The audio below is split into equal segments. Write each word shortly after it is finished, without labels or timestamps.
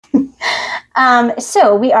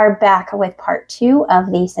So we are back with part 2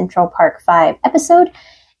 of the Central Park 5 episode. If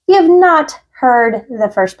you have not heard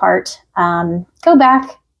the first part, go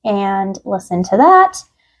back and listen to that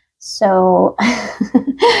so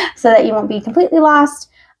that you won't be completely lost.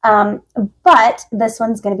 But this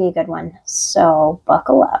one's going to be a good one, so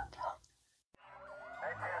buckle up.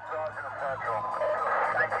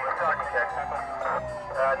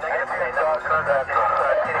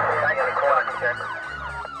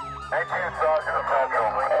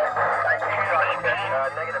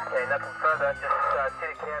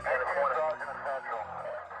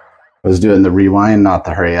 I was doing the rewind, not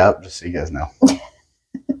the hurry up, just so you guys know.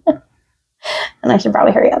 And I should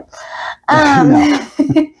probably hurry up.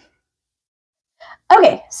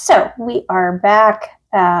 Okay, so we are back.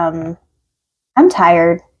 I'm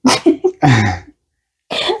tired.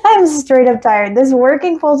 I'm straight up tired. This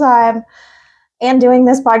working full time and doing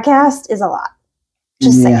this podcast is a lot.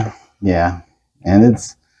 Just saying. Yeah. And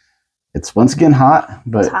it's once again hot,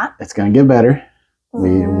 but it's going to get better.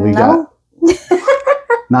 We got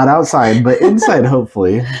not outside, but inside.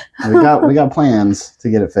 Hopefully, we got plans to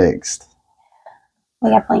get it fixed. We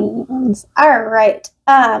got plans. All right.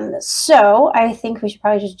 So I think we should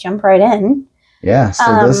probably just jump right in. Yeah.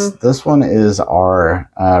 So this one is our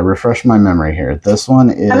refresh my memory here. This one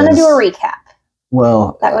is. I'm going to do a recap.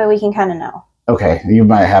 Well, that way we can kind of know. Okay, you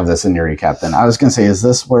might have this in your recap then. I was going to say, is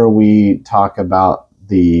this where we talk about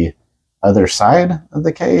the other side of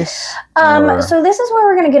the case? So this is where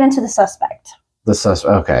we're going to get into the suspect. The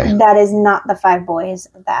suspect, okay. That is not the 5 boys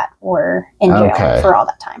that were in jail for all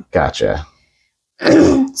that time. Gotcha.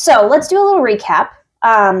 So let's do a little recap.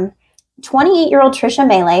 28-year-old Trisha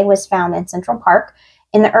Melee was found in Central Park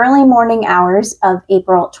in the early morning hours of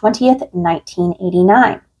April 20th,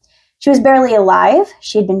 1989. She was barely alive.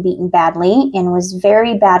 She had been beaten badly and was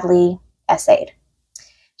very badly essayed.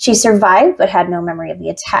 She survived but had no memory of the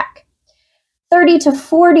attack. 30 to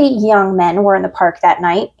 40 young men were in the park that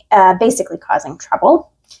night, basically causing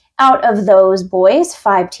trouble. Out of those boys,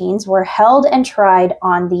 5 teens were held and tried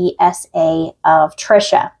on the SA of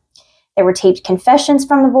Trisha. There were taped confessions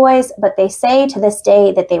from the boys, but they say to this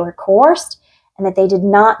day that they were coerced and that they did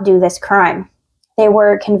not do this crime. They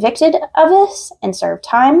were convicted of this and served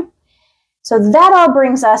time. So that all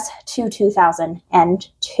brings us to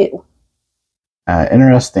 2002.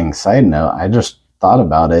 Interesting side note. I just thought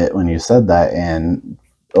about it when you said that, and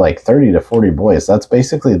like 30 to 40 boys, that's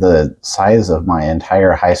basically the size of my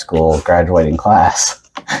entire high school graduating class.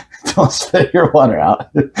 Don't spit your water out.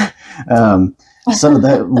 So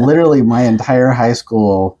that literally my entire high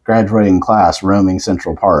school graduating class roaming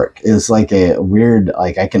Central Park is like a weird,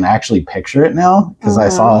 like I can actually picture it now because I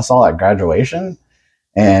saw us all at graduation.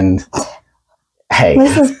 And hey,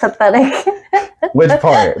 this is pathetic. Which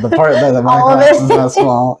part? The part that my class was that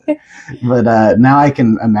small. But now I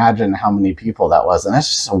can imagine how many people that was, and that's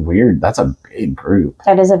just so weird. That's a big group.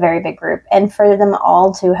 That is a very big group, and for them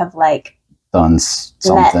all to have like done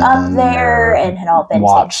something met up there and had all been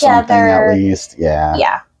watched together, something at least.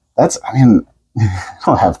 Yeah. That's. I mean, I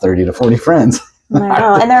don't have 30 to 40 friends. I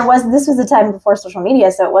know, and this was the time before social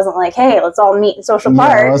media, so it wasn't like, hey, let's all meet in Social Park.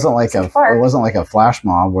 Yeah, it wasn't like a flash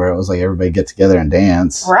mob where it was like everybody get together and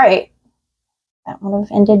dance. Right. That would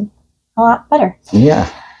have ended a lot better. Yeah.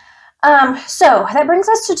 So that brings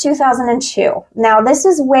us to 2002. Now, this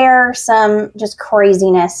is where some just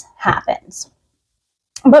craziness happens.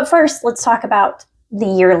 But first, let's talk about the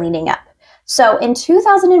year leading up. So in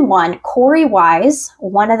 2001, Corey Wise,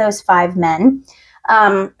 one of those 5 men,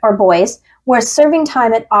 or boys, was serving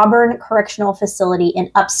time at Auburn Correctional Facility in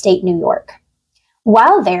upstate New York.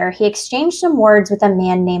 While there, he exchanged some words with a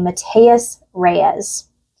man named Mateus Reyes.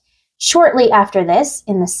 Shortly after this,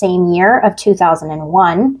 in the same year of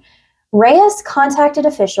 2001, Reyes contacted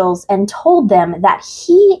officials and told them that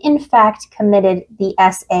he, in fact, committed the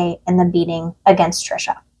SA and the beating against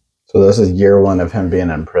Trisha. So this is year 1 of him being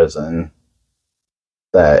in prison.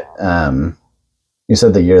 That you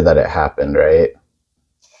said the year that it happened, right?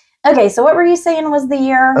 Okay, so what were you saying was the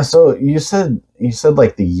year? So you said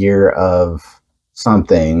like the year of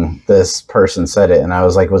something. This person said it, and I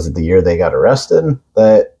was like, was it the year they got arrested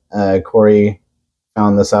that Corey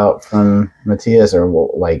found this out from Mateus, or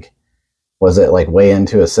like was it like way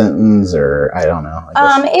into a sentence, or I don't know?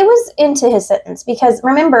 It was into his sentence because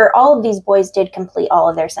remember, all of these boys did complete all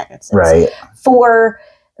of their sentences for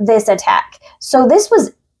this attack. So this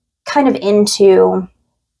was kind of into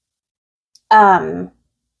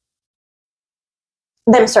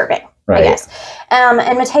them serving, I guess.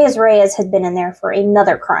 And Mateus Reyes had been in there for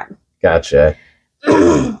another crime. Gotcha.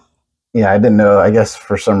 Yeah, I didn't know. I guess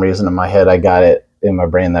for some reason in my head, I got it in my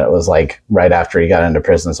brain that it was like right after he got into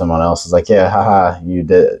prison, someone else is like, yeah, haha, you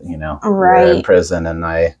did, you know, right. You're in prison and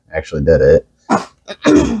I actually did it.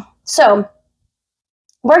 So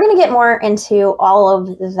we're going to get more into all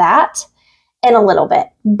of that in a little bit,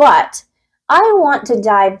 but I want to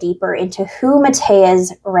dive deeper into who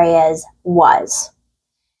Matias Reyes was.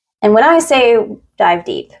 And when I say dive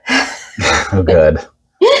deep, oh, good.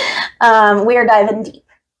 We are diving deep.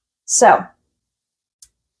 So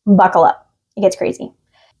buckle up. It gets crazy.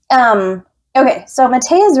 Okay, so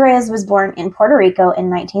Matias Reyes was born in Puerto Rico in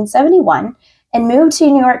 1971 and moved to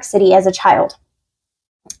New York City as a child.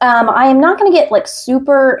 I am not going to get like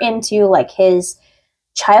super into like his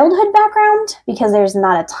childhood background because there's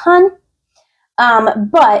not a ton.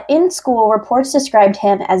 But in school, reports described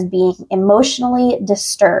him as being emotionally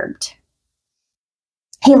disturbed.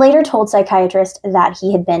 He later told psychiatrists that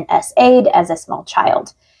he had been SA'd as a small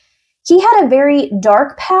child. He had a very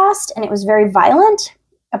dark past and it was very violent,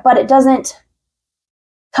 but it doesn't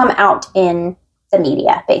come out in the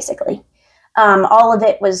media, basically. All of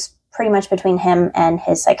it was pretty much between him and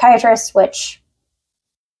his psychiatrist, which,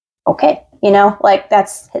 okay, you know, like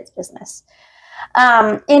that's his business.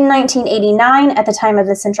 In 1989, at the time of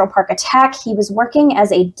the Central Park attack, he was working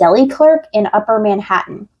as a deli clerk in Upper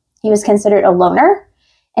Manhattan. He was considered a loner,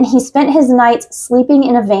 and he spent his nights sleeping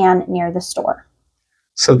in a van near the store.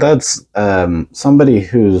 So that's somebody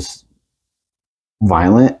who's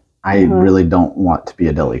violent. I really don't want to be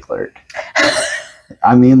a deli clerk.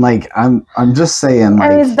 I mean, like, I'm just saying,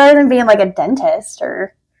 like, I mean, it's better than being like a dentist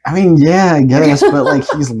or. I mean, yeah, I guess, but like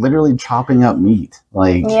he's literally chopping up meat.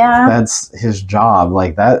 Like, yeah, that's his job.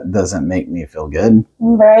 Like, that doesn't make me feel good.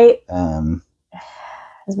 Right.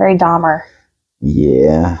 It's very Dahmer.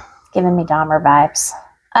 Yeah. It's giving me Dahmer vibes.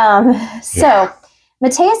 So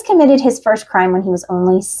Matias committed his first crime when he was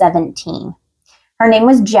only 17. Her name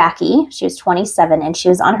was Jackie. She was 27, and she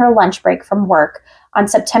was on her lunch break from work on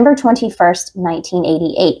September 21st,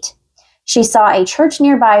 1988. She saw a church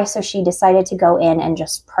nearby, so she decided to go in and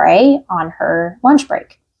just pray on her lunch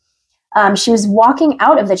break. She was walking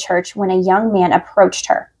out of the church when a young man approached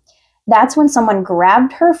her. That's when someone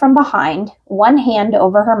grabbed her from behind, one hand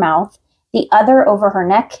over her mouth, the other over her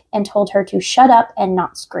neck, and told her to shut up and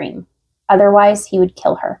not scream. Otherwise, he would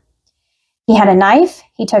kill her. He had a knife.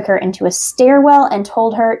 He took her into a stairwell and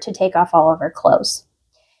told her to take off all of her clothes.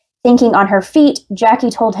 Thinking on her feet, Jackie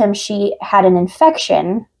told him she had an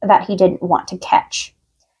infection that he didn't want to catch.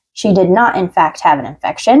 She did not, in fact, have an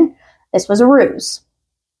infection. This was a ruse.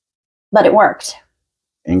 But it worked.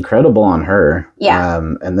 Incredible on her. Yeah.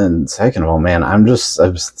 And then second of all, man, I'm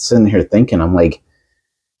sitting here thinking, I'm like,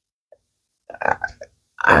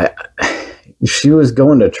 she was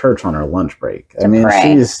going to church on her lunch break. I mean,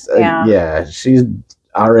 pray. She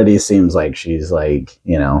already seems like she's like,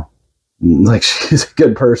 you know, like she's a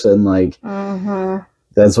good person. Like,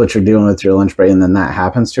 that's what you're doing with your lunch break. And then that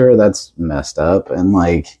happens to her. That's messed up. And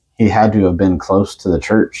like, he had to have been close to the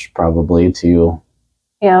church probably to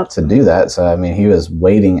do that. So, I mean, he was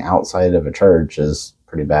waiting outside of a church is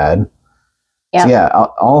pretty bad. Yeah. So, yeah,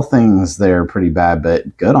 all things there are pretty bad,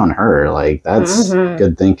 but good on her. Like, that's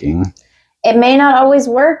good thinking. It may not always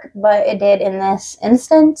work, but it did in this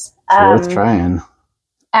instance. It's worth trying.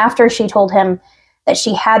 After she told him that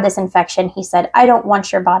she had this infection, he said, "I don't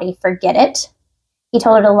want your body, forget it." He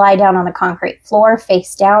told her to lie down on the concrete floor,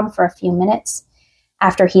 face down, for a few minutes.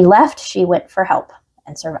 After he left, she went for help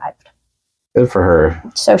and survived. Good for her.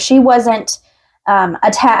 So she wasn't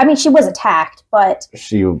attacked. I mean, she was attacked, but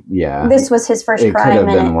this was his first crime. It could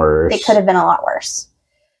have been worse. It could have been a lot worse.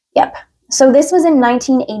 Yep. So this was in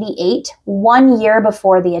 1988, 1 year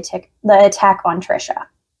before the attack on Trisha.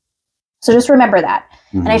 So just remember that.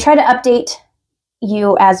 And I try to update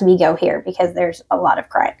you as we go here because there's a lot of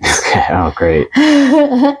crimes. Oh, great.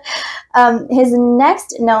 His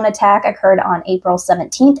next known attack occurred on April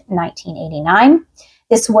 17th, 1989.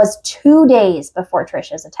 This was 2 days before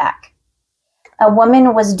Trisha's attack. A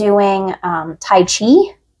woman was doing Tai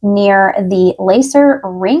Chi near the Laser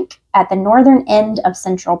Rink at the northern end of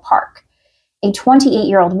Central Park. A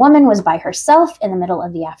 28-year-old woman was by herself in the middle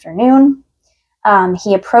of the afternoon.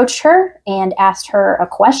 He approached her and asked her a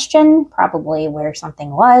question, probably where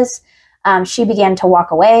something was. She began to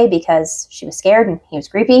walk away because she was scared and he was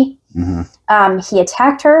creepy. He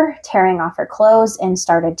attacked her, tearing off her clothes, and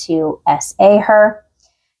started to SA her.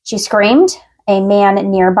 She screamed. A man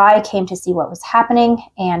nearby came to see what was happening,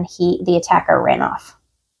 and the attacker ran off.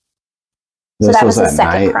 So that was the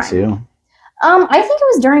second crime. Too? I think it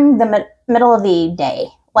was during the middle of the day.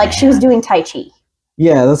 Like, she was doing Tai Chi.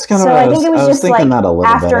 Yeah, that's kind of so I think it was just like that a little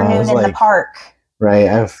afternoon bit. in the park. Right.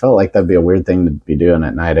 I felt like that'd be a weird thing to be doing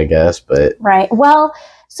at night, I guess, but Right. Well,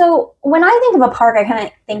 so when I think of a park, I kind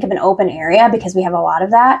of think of an open area because we have a lot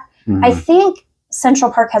of that. I think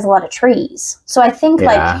Central Park has a lot of trees. So I think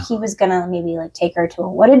like he was going to maybe like take her to a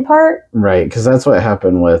wooded part. Right. Because that's what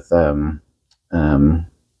happened with,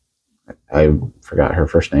 I forgot her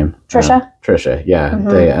first name. Trisha. Trisha. Yeah.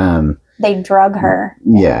 They drug her.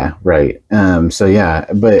 Yeah. Right. So yeah,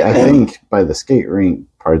 but I think by the skate rink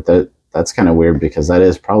part that's kind of weird because that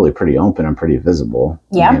is probably pretty open and pretty visible.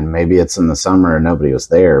 Yeah. And maybe it's in the summer and nobody was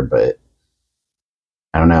there, but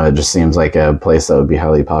I don't know. It just seems like a place that would be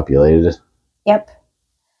highly populated. Yep.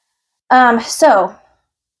 So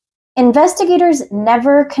investigators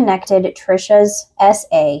never connected Trisha's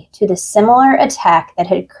SA to the similar attack that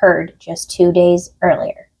had occurred just 2 days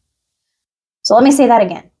earlier. So let me say that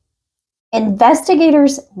again.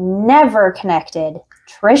 Investigators never connected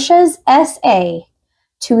Trisha's SA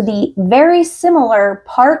to the very similar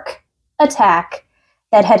park attack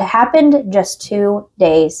that had happened just 2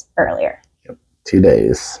 days earlier. Yep. 2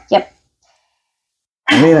 days. Yep.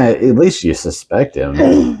 I mean, at least you suspect him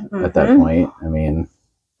at that point. I mean...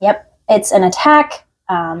 Yep. It's an attack,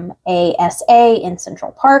 ASA in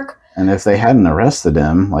Central Park. And if they hadn't arrested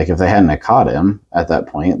him, like if they hadn't caught him at that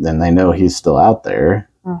point, then they know he's still out there.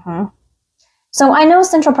 Mm-hmm. So I know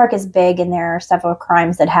Central Park is big and there are several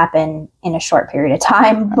crimes that happen in a short period of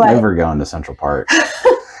time. But I'm never going to Central Park.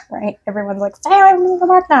 Right? Everyone's like, stay away from Central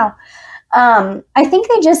Park now. I think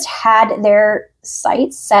they just had their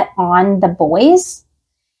sights set on the boys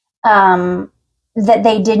that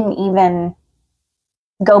they didn't even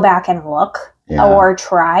go back and look or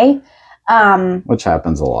try. Which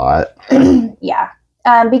happens a lot. Yeah.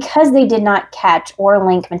 Because they did not catch or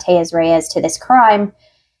link Matias Reyes to this crime,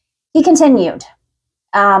 he continued.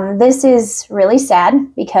 This is really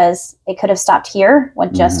sad because it could have stopped here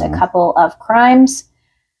with just a couple of crimes,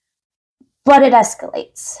 but it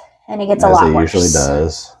escalates and it gets a lot worse. As it usually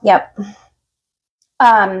does. Yep.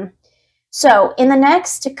 So in the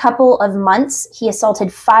next couple of months, he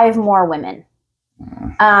assaulted 5 more women.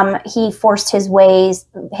 He forced his way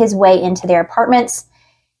into their apartments.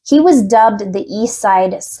 He was dubbed the East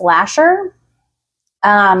Side Slasher.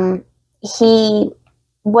 He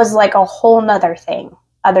was like a whole nother thing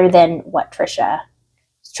other than what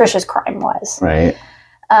Trisha's crime was. Right.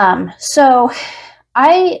 So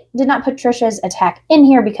I did not put Trisha's attack in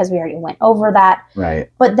here because we already went over that. Right.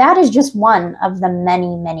 But that is just one of the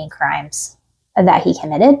many, many crimes that he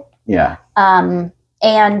committed. Yeah.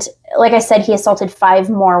 And like I said, he assaulted 5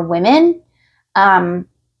 more women.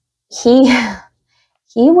 He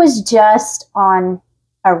was just on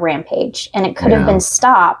a rampage, and it could have been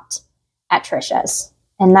stopped at Trisha's.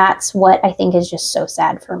 And that's what I think is just so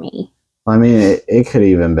sad for me. I mean, it could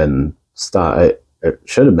even been stopped. It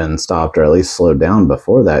should have been stopped or at least slowed down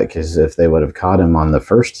before that, because if they would have caught him on the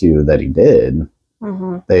first 2 that he did,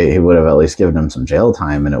 he would have at least given him some jail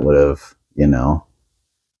time, and it would have, I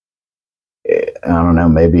don't know,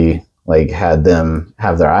 maybe like had them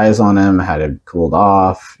have their eyes on him, had it cooled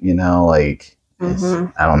off, I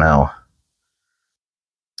don't know.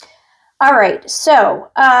 All right.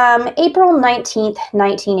 So, April 19th,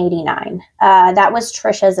 1989, that was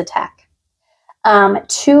Trisha's attack.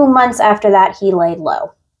 2 months after that, he laid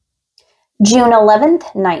low. June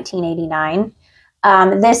 11th, 1989,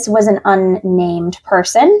 this was an unnamed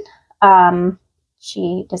person.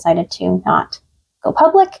 She decided to not go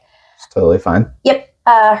public. It's totally fine. Yep.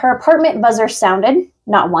 Her apartment buzzer sounded,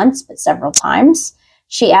 not once, but several times.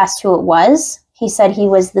 She asked who it was. He said he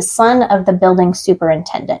was the son of the building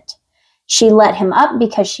superintendent. She let him up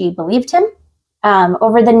because she believed him.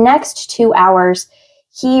 Over the next 2 hours,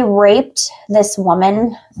 he raped this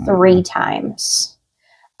woman 3 times.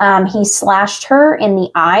 He slashed her in the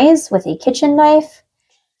eyes with a kitchen knife.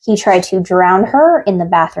 He tried to drown her in the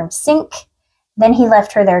bathroom sink. Then he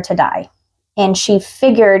left her there to die. And she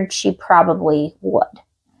figured she probably would.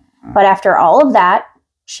 But after all of that,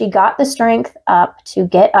 she got the strength up to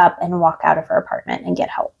get up and walk out of her apartment and get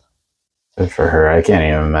help. Good for her. I can't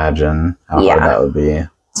even imagine how hard that would be.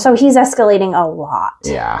 So he's escalating a lot.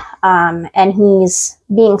 Yeah. And he's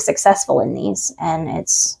being successful in these, and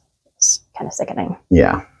it's kind of sickening.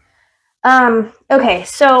 Yeah. Okay,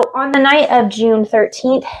 so on the night of June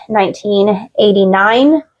 13th,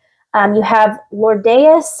 1989, you have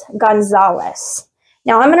Lourdes Gonzalez.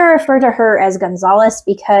 Now, I'm going to refer to her as Gonzalez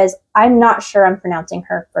because I'm not sure I'm pronouncing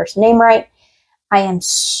her first name right. I am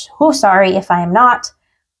so sorry if I am not.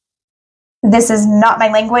 This is not my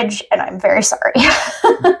language, and I'm very sorry.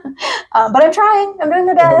 But I'm trying. I'm doing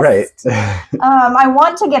my best. Right. I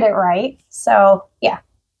want to get it right. So, yeah.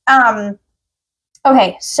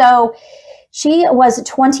 Okay, so She was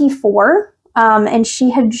 24, and she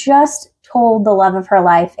had just told the love of her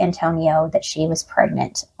life, Antonio, that she was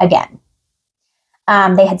pregnant again.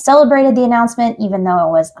 They had celebrated the announcement, even though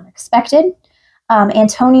it was unexpected.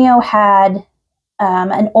 Antonio had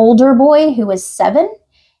an older boy who was 7,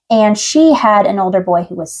 and she had an older boy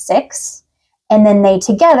who was 6. And then they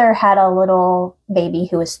together had a little baby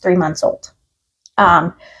who was 3 months old.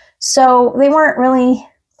 So they weren't really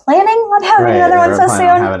planning on having another one so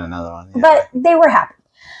soon. Having another one, yeah. But they were happy.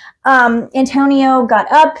 Antonio got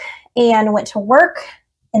up and went to work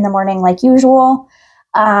in the morning like usual.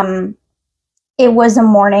 It was a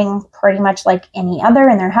morning pretty much like any other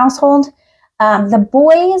in their household. The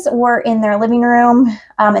boys were in their living room,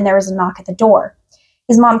 and there was a knock at the door.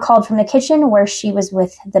 His mom called from the kitchen where she was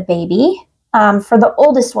with the baby for the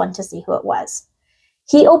oldest one to see who it was.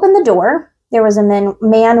 He opened the door. There was a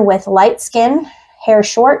man with light skin, hair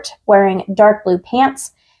short, wearing dark blue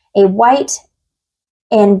pants, a white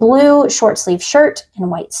and blue short sleeve shirt,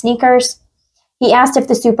 and white sneakers. He asked if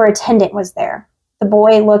the superintendent was there. The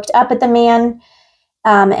boy looked up at the man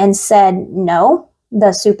and said no,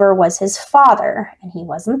 the super was his father, and he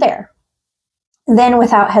wasn't there. Then,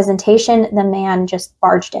 without hesitation, the man just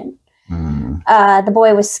barged in. The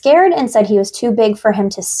boy was scared and said he was too big for him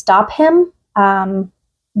to stop him.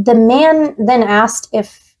 The man then asked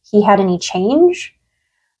if he had any change,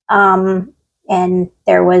 and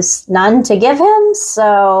there was none to give him,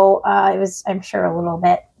 so it was, I'm sure, a little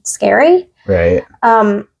bit scary. Right.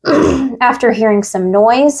 After hearing some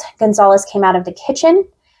noise, Gonzalez came out of the kitchen.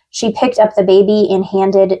 She picked up the baby and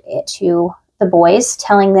handed it to the boys,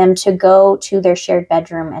 telling them to go to their shared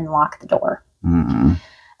bedroom and lock the door.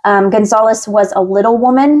 Gonzalez was a little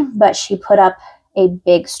woman, but she put up a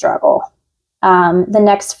big struggle. The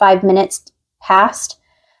next 5 minutes passed.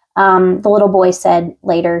 The little boy said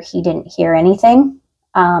later he didn't hear anything.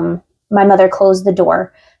 My mother closed the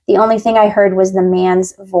door. The only thing I heard was the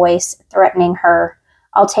man's voice threatening her,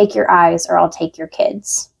 "I'll take your eyes or I'll take your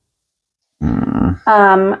kids."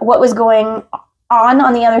 What was going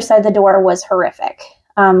on the other side of the door was horrific.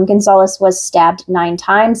 Gonzalez was stabbed 9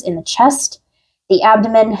 times in the chest, the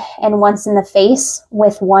abdomen, and once in the face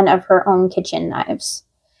with one of her own kitchen knives.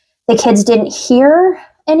 The kids didn't hear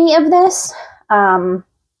any of this,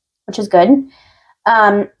 which is good.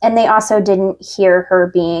 And they also didn't hear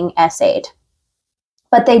her being essayed.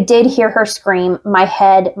 But they did hear her scream, my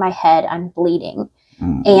head, I'm bleeding,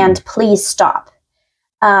 and please stop.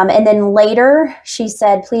 And then later she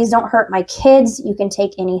said, please don't hurt my kids. You can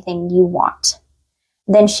take anything you want.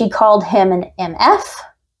 Then she called him an MF,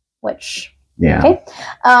 which, okay,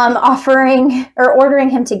 ordering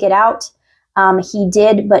him to get out. He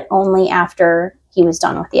did, but only after he was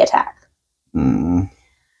done with the attack.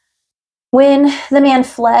 When the man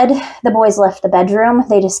fled, the boys left the bedroom.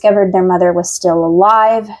 They discovered their mother was still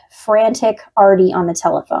alive, frantic, already on the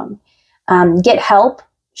telephone. Get help,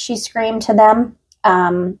 she screamed to them.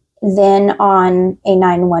 Then on a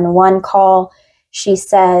 911 call, she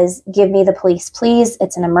says, give me the police, please.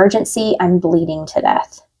 It's an emergency. I'm bleeding to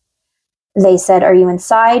death. They said, are you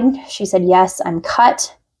inside? She said, yes, I'm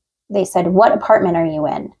cut. They said, what apartment are you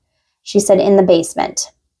in? She said, in the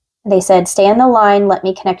basement. They said, stay on the line. Let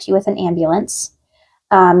me connect you with an ambulance.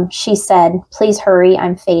 She said, please hurry.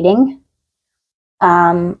 I'm fading.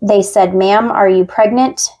 They said, ma'am, are you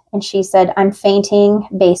pregnant? And she said, I'm fainting.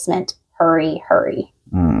 Basement. Hurry, hurry.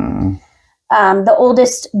 The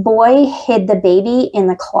oldest boy hid the baby in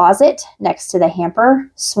the closet next to the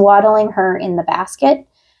hamper, swaddling her in the basket,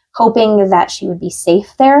 hoping that she would be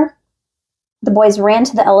safe there. The boys ran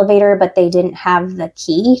to the elevator, but they didn't have the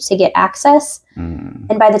key to get access.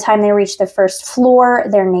 And by the time they reached the first floor,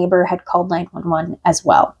 their neighbor had called 911 as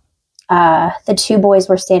well. The 2 boys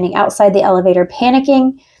were standing outside the elevator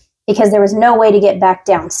panicking because there was no way to get back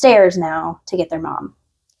downstairs now to get their mom.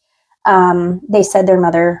 They said their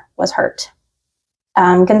mother was hurt.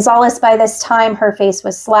 Gonzalez, by this time, her face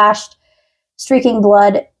was slashed, streaking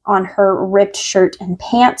blood on her ripped shirt and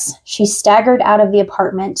pants. She staggered out of the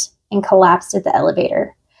apartment and collapsed at the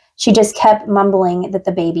elevator. She just kept mumbling that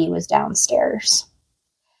the baby was downstairs.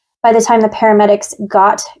 By the time the paramedics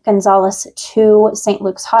got Gonzalez to St.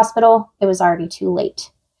 Luke's Hospital, it was already too late.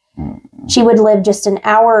 She would live just an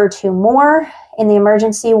hour or 2 more in the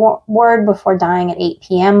emergency ward before dying at 8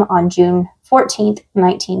 p.m. on June 14th,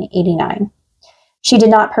 1989. She did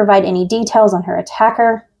not provide any details on her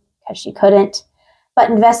attacker, because she couldn't,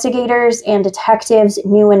 but investigators and detectives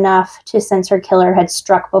knew enough to sense her killer had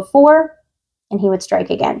struck before, and he would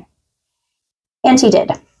strike again. And he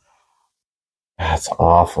did. That's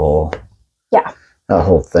awful. Yeah. The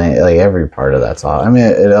whole thing, like every part of that's awful. I mean,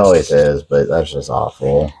 it always is, but that's just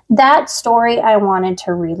awful. That story I wanted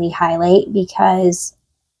to really highlight because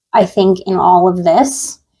I think in all of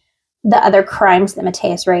this, the other crimes that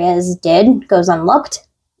Mateus Reyes did goes unlooked,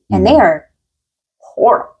 and they are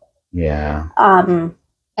horrible. Yeah.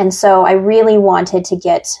 And so I really wanted to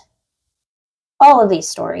get all of these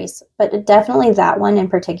stories, but definitely that one in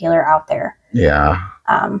particular out there. Yeah.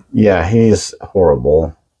 Yeah, he's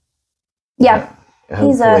horrible. Yeah.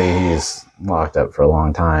 Hopefully he's locked up for a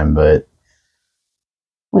long time, but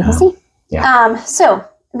we will see. Yeah. So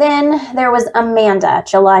then there was Amanda,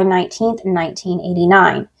 July 19th,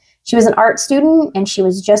 1989. She was an art student, and she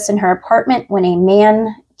was just in her apartment when a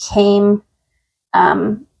man came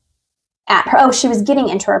at her. Oh, she was getting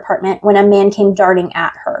into her apartment when a man came darting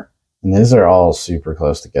at her. And these are all super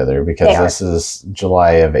close together because this is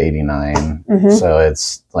July of 89. So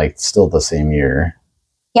it's like still the same year.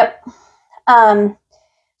 Yep.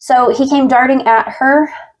 So he came darting at her,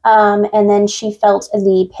 and then she felt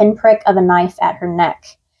the pinprick of a knife at her neck.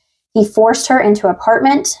 He forced her into an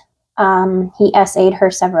apartment. He essayed her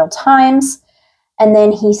several times, and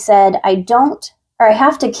then he said, I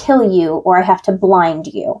have to kill you, or I have to blind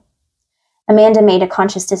you. Amanda made a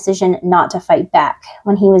conscious decision not to fight back.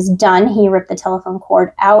 When he was done, he ripped the telephone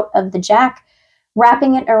cord out of the jack,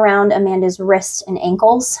 wrapping it around Amanda's wrists and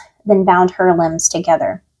ankles, then bound her limbs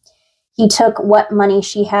together. He took what money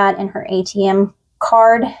she had in her ATM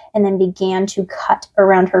card and then began to cut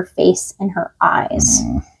around her face and her eyes.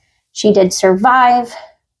 She did survive,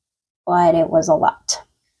 but it was a lot.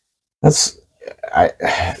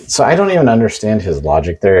 So I don't even understand his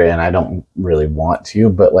logic there, and I don't really want to,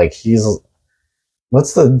 but like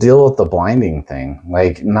what's the deal with the blinding thing?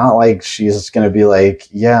 Like, not like she's going to be like,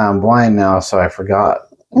 yeah, I'm blind now, so I forgot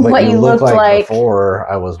what you looked like before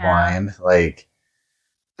I was blind. Like,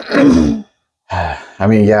 I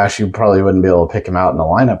mean, yeah, she probably wouldn't be able to pick him out in the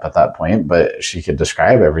lineup at that point, but she could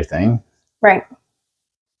describe everything. Right.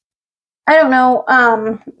 I don't know.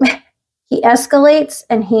 He escalates,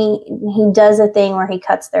 and he does a thing where he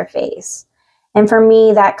cuts their face. And for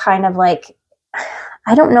me, that kind of like,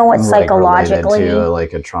 I don't know what psychologically. To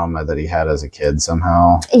like a trauma that he had as a kid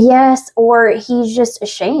somehow. Yes, or he's just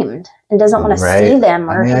ashamed and doesn't want to see them,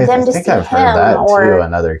 or them to see him. I think I've heard that too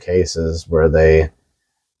in other cases where they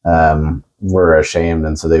were ashamed,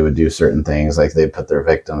 and so they would do certain things, like they put their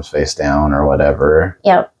victims face down or whatever.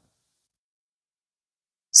 Yep.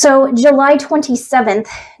 So July 27th,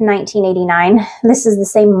 1989, this is the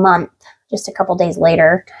same month, just a couple days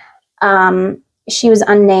later, she was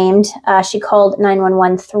unnamed. She called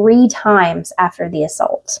 911 3 times after the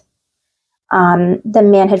assault. The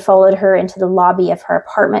man had followed her into the lobby of her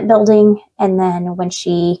apartment building, and then when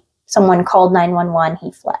someone called 911,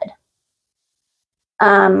 he fled.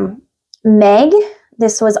 Meg,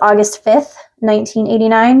 this was August 5th,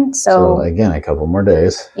 1989. So again, a couple more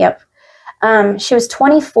days. Yep. She was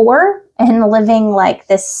 24 and living like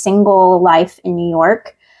this single life in New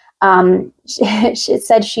York. She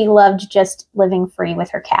said she loved just living free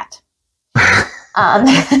with her cat.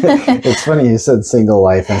 It's funny you said single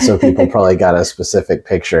life, and so people probably got a specific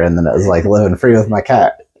picture, and then it was like living free with my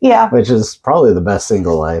cat. Yeah. Which is probably the best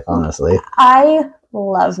single life, honestly. I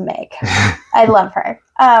love Meg. I love her.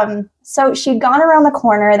 So she'd gone around the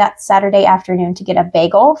corner that Saturday afternoon to get a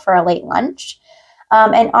bagel for a late lunch.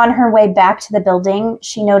 And on her way back to the building,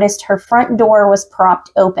 she noticed her front door was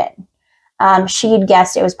propped open. She had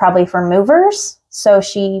guessed it was probably for movers, so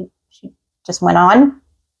she just went on.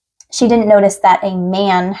 She didn't notice that a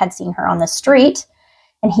man had seen her on the street,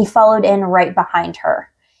 and he followed in right behind her.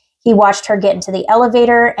 He watched her get into the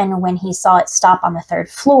elevator, and when he saw it stop on the 3rd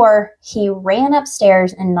floor, he ran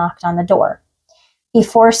upstairs and knocked on the door. He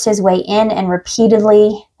forced his way in and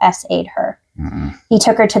repeatedly essayed her. He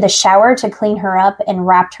took her to the shower to clean her up and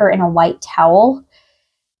wrapped her in a white towel.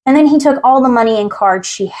 And then he took all the money and cards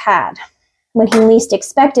she had. When he least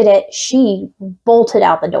expected it, she bolted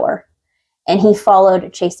out the door, and he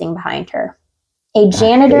followed, chasing behind her. A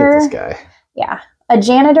janitor, I hate this guy. Yeah, a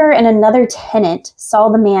janitor and another tenant saw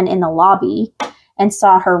the man in the lobby and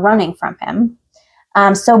saw her running from him.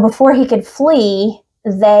 So before he could flee,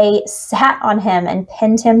 they sat on him and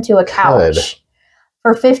pinned him to a couch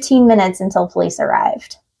for 15 minutes until police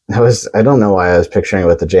arrived. I don't know why I was picturing it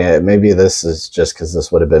with the janitor. Maybe this is just because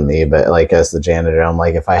this would have been me, but like as the janitor, I'm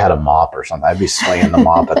like, if I had a mop or something, I'd be swinging the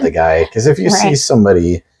mop at the guy. Because if you see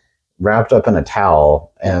somebody wrapped up in a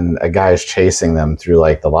towel and a guy's chasing them through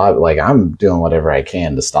like the lobby, like I'm doing whatever I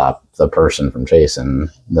can to stop the person from chasing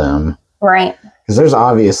them. Right. Because there's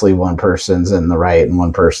obviously one person's in the right and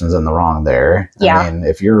one person's in the wrong there. Yeah. I mean,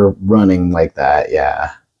 if you're running like that,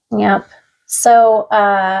 yeah. Yep. So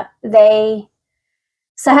they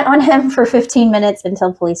sat on him for 15 minutes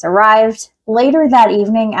until police arrived. Later that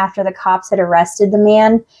evening, after the cops had arrested the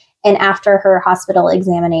man and after her hospital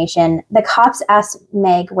examination, the cops asked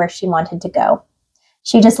Meg where she wanted to go.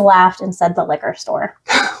 She just laughed and said the liquor store.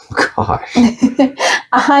 Gosh.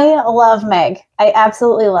 I love Meg. I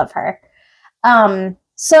absolutely love her.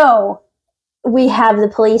 So we have the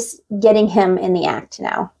police getting him in the act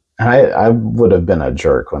now. I would have been a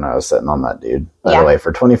jerk when I was sitting on that dude. By the way,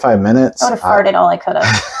 for 25 minutes, I would have farted all I could have.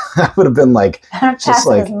 I would have been like, just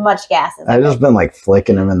like as much gas as I'd just been like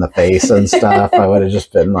flicking him in the face and stuff. I would have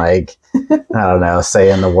just been like, I don't know,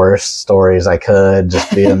 saying the worst stories I could,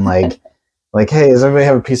 just being like, hey, does everybody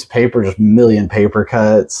have a piece of paper? Just a million paper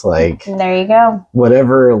cuts, like there you go.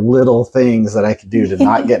 Whatever little things that I could do to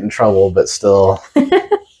not get in trouble, but still.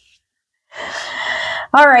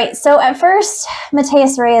 All right, so at first,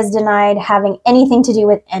 Matias Reyes denied having anything to do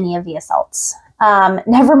with any of the assaults.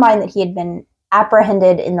 Never mind that he had been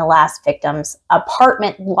apprehended in the last victim's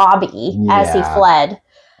apartment lobby as he fled.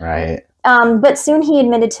 Right. But soon he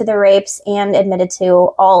admitted to the rapes and admitted to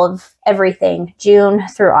all of everything, June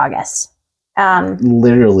through August.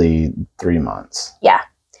 Literally 3 months. Yeah.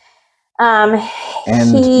 And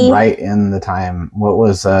right in the time, what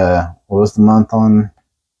was the month on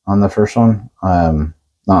the first one?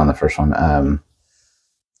 Not on the first one.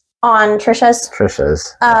 On Trisha's.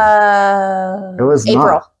 It was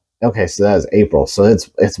April. Okay, so that was April. So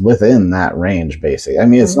it's within that range, basically. I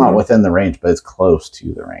mean, it's not within the range, but it's close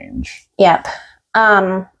to the range. Yep.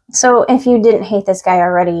 So if you didn't hate this guy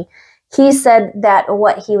already, he said that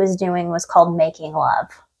what he was doing was called making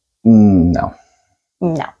love. No.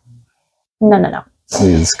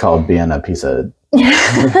 It's called being a piece of...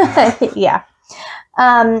 Yeah.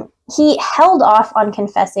 He held off on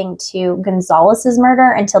confessing to Gonzalez's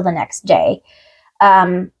murder until the next day.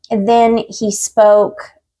 Then he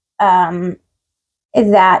spoke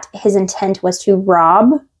that his intent was to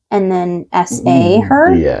rob and then SA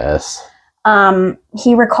her. Yes.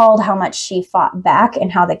 He recalled how much she fought back and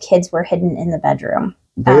how the kids were hidden in the bedroom.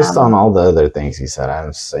 Based on all the other things he said,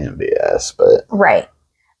 I'm saying BS, but... Right.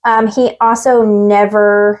 He also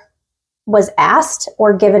never was asked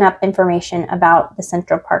or given up information about the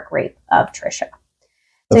Central Park rape of Trisha.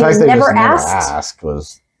 The fact that he was never asked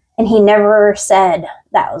was... And he never said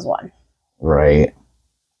that was one. Right.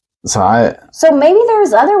 So maybe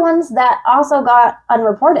there's other ones that also got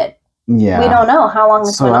unreported. Yeah. We don't know how long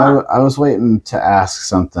this went on. I was waiting to ask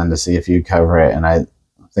something to see if you'd cover it, and I'm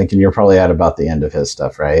thinking you're probably at about the end of his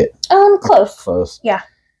stuff, right? Close. Yeah.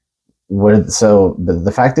 But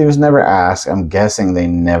the fact that he was never asked, I'm guessing they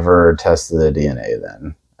never tested the DNA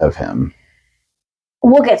then of him.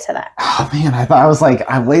 We'll get to that. Oh man,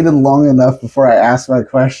 I waited long enough before I asked my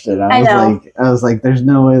question. I was like, there's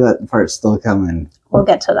no way that part's still coming. We'll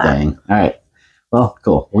get to that. Dang. All right. Well,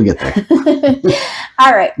 cool. We'll get there.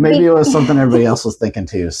 All right. Maybe it was something everybody else was thinking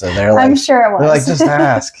too. So they're like, I'm sure it was. They're like, just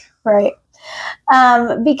ask. Right.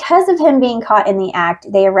 Because of him being caught in the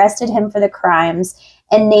act, they arrested him for the crimes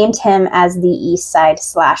and named him as the East Side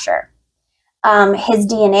Slasher. His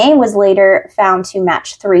DNA was later found to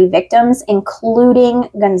match 3 victims, including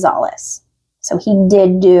Gonzalez. So he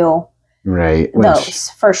did do those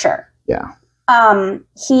for sure. Yeah.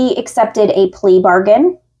 He accepted a plea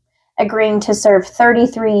bargain, agreeing to serve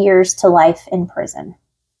 33 years to life in prison.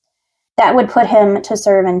 That would put him to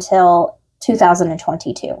serve until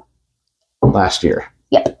 2022. Last year.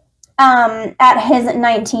 Yep. At his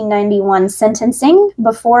 1991 sentencing,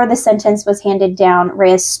 before the sentence was handed down,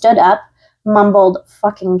 Reyes stood up, mumbled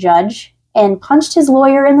 "fucking judge," and punched his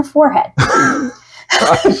lawyer in the forehead. I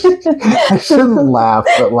shouldn't laugh,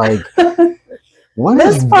 but like, what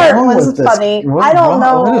is wrong with this? Funny. I don't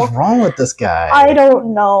know. What is wrong with this guy? I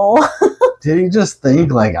don't know. Did he just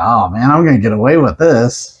think like, oh man, I'm gonna get away with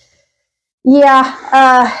this?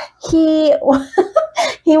 Yeah, he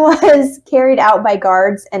was carried out by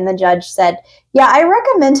guards, and the judge said, "Yeah, I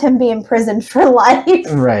recommend him be imprisoned for life."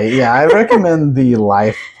 Right. Yeah, I recommend the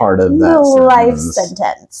life part of that. The life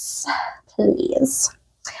sentence, please.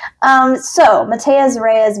 So Matias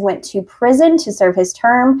Reyes went to prison to serve his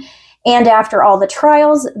term, and after all the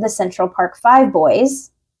trials, the Central Park 5 boys,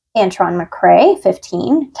 Antron McCray,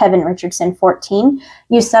 15, Kevin Richardson, 14,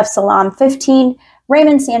 Yusef Salam, 15,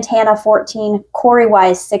 Raymond Santana, 14, Corey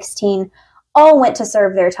Wise, 16, all went to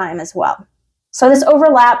serve their time as well. So this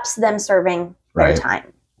overlaps them serving their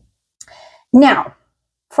time. Now,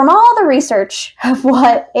 from all the research of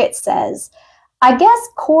what it says, I guess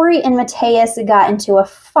Corey and Matias got into a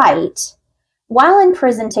fight while in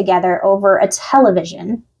prison together over a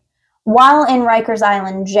television while in Rikers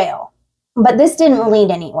Island jail. But this didn't lead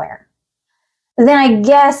anywhere. Then I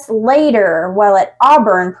guess later, while at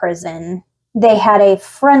Auburn prison, they had a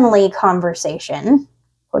friendly conversation,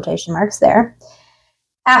 quotation marks there.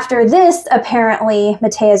 After this, apparently,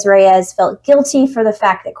 Matias Reyes felt guilty for the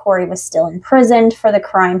fact that Corey was still imprisoned for the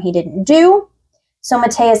crime he didn't do. So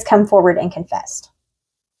Matias come forward and confessed.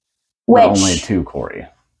 Which, only to Corey.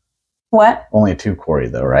 What? Only to Corey,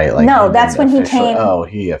 though, right? Like, no, that's when he came. Oh,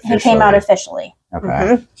 he came out officially. Okay.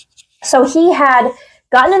 Mm-hmm. So he had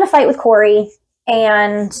gotten in a fight with Corey,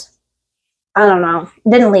 and I don't know,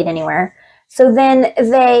 didn't lead anywhere. So then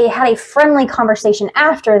they had a friendly conversation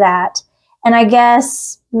after that, and I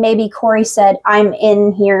guess maybe Corey said, "I'm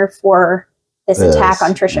in here for this attack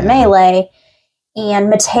on Trisha Melee." And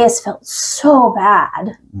Matias felt so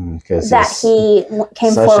bad that he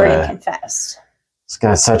came forward and confessed. This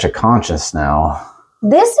guy's such a conscience now.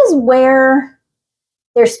 This is where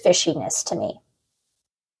there's fishiness to me.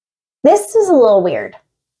 This is a little weird.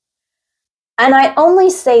 And I only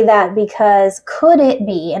say that because could it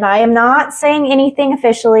be, and I am not saying anything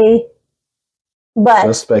officially, but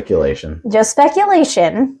just speculation. Just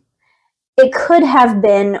speculation. It could have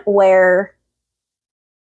been where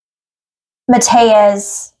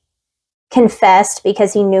Matias confessed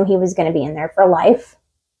because he knew he was going to be in there for life.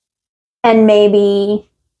 And maybe,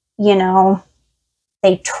 you know,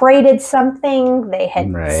 they traded something, they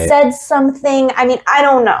had said something. I mean, I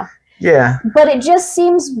don't know. Yeah. But it just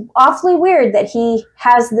seems awfully weird that he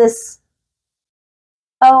has this,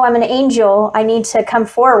 oh, I'm an angel, I need to come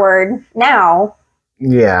forward now.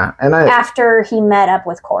 Yeah. And after he met up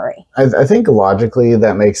with Corey. I think logically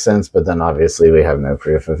that makes sense, but then obviously we have no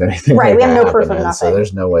proof of anything. Right, we have no proof of nothing. So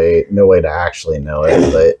there's no way to actually know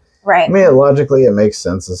it. But right. I mean, logically it makes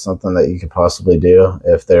sense. It's something that you could possibly do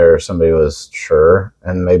if somebody was sure.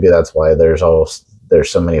 And maybe that's why there's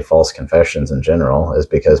so many false confessions in general, is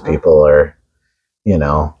because people are, you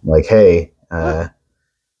know, like, hey,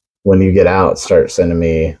 when you get out, start sending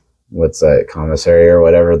me, what's that, commissary or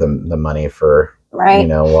whatever, the money for, right. You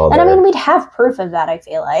know, and I mean, we'd have proof of that, I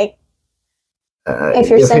feel like. If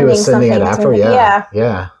you're sending something after,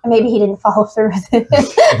 yeah. Maybe he didn't follow through with it,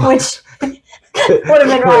 which would have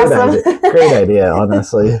been awesome. Great idea,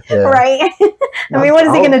 honestly. Yeah. Right. I mean, what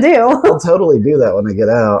is he going to do? I'll totally do that when I get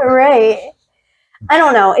out. Right. I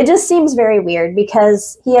don't know. It just seems very weird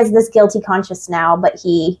because he has this guilty conscience now, but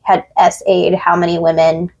he had SA'd how many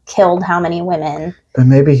women, killed how many women. But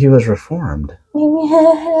maybe he was reformed.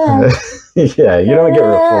 Yeah. Yeah, you don't get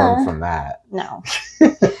reformed from that. No.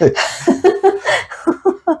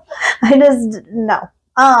 No.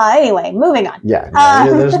 Anyway, moving on. Yeah,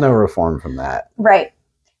 there's no reform from that. Right.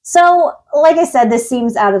 So, like I said, this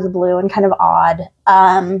seems out of the blue and kind of odd.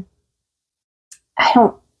 I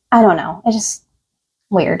don't know. It's just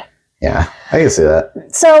weird. Yeah, I can see that.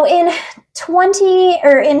 So in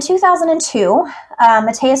 2002,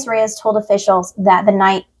 Matias Reyes told officials that the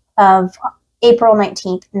night of April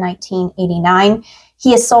 19th, 1989,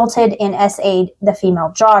 he assaulted and SA'd the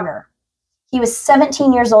female jogger. He was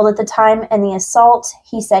 17 years old at the time, and the assault,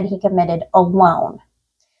 he said, he committed alone.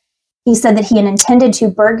 He said that he had intended to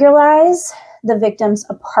burglarize the victim's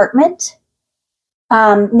apartment.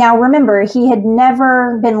 Now, remember, he had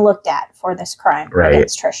never been looked at for this crime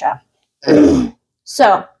against Trisha.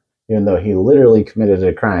 So, even though he literally committed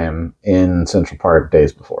a crime in Central Park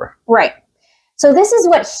days before. Right. So this is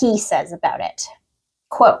what he says about it.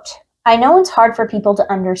 Quote, I know it's hard for people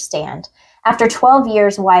to understand after 12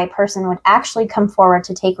 years why a person would actually come forward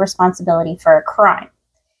to take responsibility for a crime.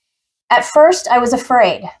 At first, I was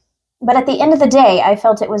afraid, but at the end of the day, I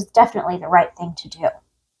felt it was definitely the right thing to do.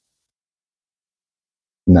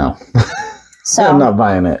 No. So I'm not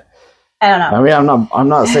buying it. I don't know. I mean, I'm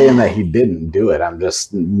not saying that he didn't do it. I'm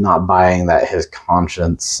just not buying that his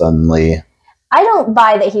conscience suddenly. I don't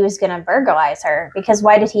buy that he was going to burglarize her, because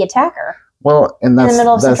why did he attack her? Well, and that's in the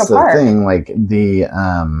middle of Central Park. Thing. Like the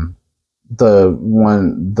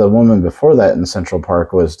woman before that in Central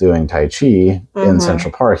Park was doing Tai Chi in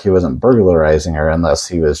Central Park. He wasn't burglarizing her unless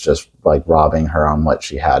he was just like robbing her on what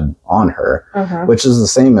she had on her, which is the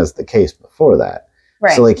same as the case before that.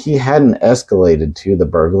 Right. So like he hadn't escalated to the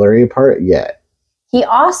burglary part yet. He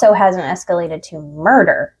also hasn't escalated to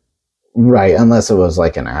murder. Right, unless it was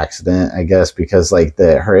like an accident, I guess, because like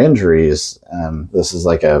her injuries, this is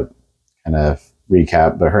like a kind of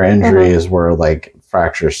recap, but her injuries were like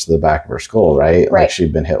fractures to the back of her skull, right? Like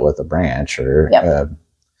she'd been hit with a branch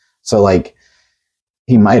so like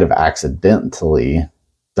he might have accidentally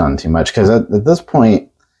done too much, because at this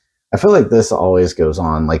point, I feel like this always goes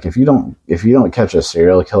on. Like if you don't catch a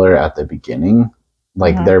serial killer at the beginning,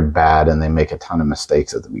 like they're bad and they make a ton of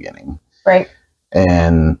mistakes at the beginning. Right.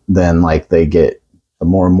 And then like they get the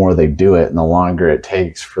more and more they do it and the longer it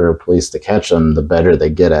takes for police to catch them, the better they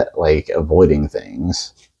get at like avoiding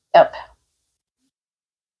things. Yep.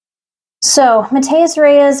 So, Mateus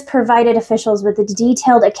Reyes provided officials with a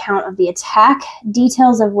detailed account of the attack,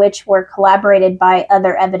 details of which were corroborated by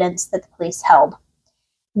other evidence that the police held.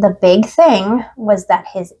 The big thing was that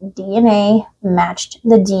his DNA matched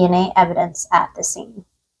the DNA evidence at the scene.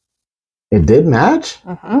 It did match?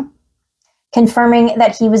 Mm-hmm. Confirming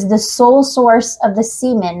that he was the sole source of the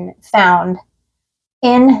semen found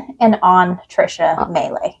in and on Trisha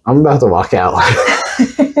Melee. I'm about to walk out.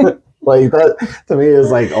 Like, that to me is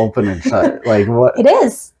like open and shut. Like, what? It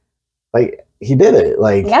is. Like, he did it.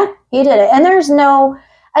 Like, yeah, he did it. And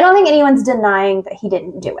I don't think anyone's denying that he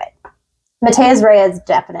didn't do it. Mateus Reyes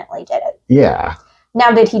definitely did it. Yeah. Now,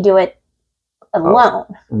 did he do it alone?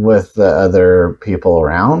 With the other people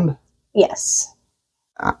around? Yes.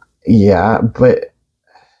 Yeah, but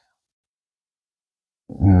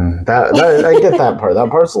that I get that part. That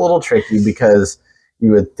part's a little tricky because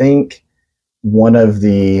you would think one of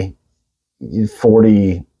the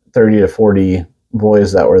 30 to 40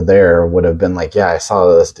 boys that were there would have been like, yeah, I saw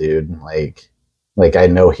this dude. Like I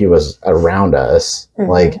know he was around us.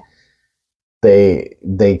 Mm-hmm. Like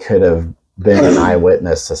they could have been an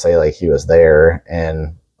eyewitness to say like he was there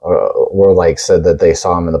and or like said that they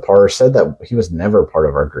saw him in the park, or said that he was never part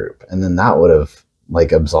of our group, and then that would have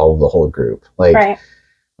like absolved the whole group. Like, right.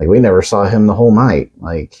 Like we never saw him the whole night.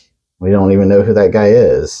 Like we don't even know who that guy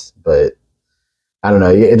is. But I don't know.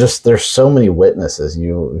 It just there's so many witnesses.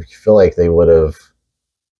 You feel like they would have.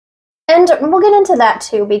 And we'll get into that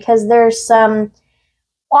too, because there's some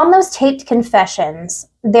on those taped confessions.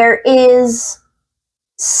 There is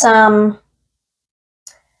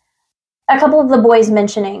a couple of the boys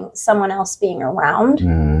mentioning someone else being around.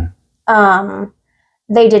 Mm.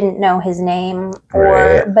 They didn't know his name,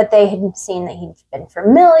 but they had seen that he'd been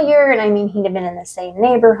familiar. And I mean, he'd have been in the same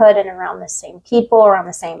neighborhood and around the same people, around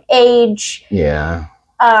the same age. Yeah.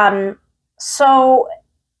 So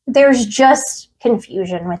there's just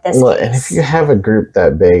confusion with this case. And if you have a group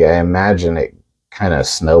that big, I imagine it kind of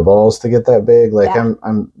snowballs to get that big. Like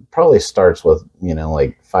I'm probably starts with,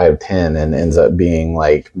 like 5-10 and ends up being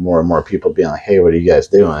like more and more people being like, hey, what are you guys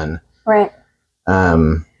doing? Right.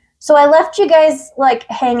 So I left you guys like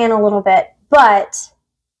hanging a little bit, but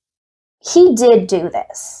he did do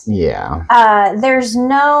this. Yeah. There's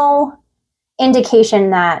no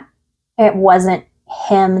indication that it wasn't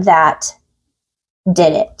him that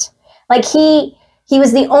did it. Like he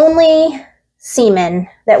was the only semen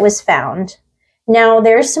that was found. Now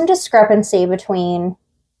there's some discrepancy between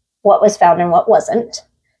what was found and what wasn't,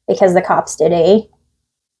 because the cops did a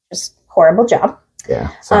just horrible job.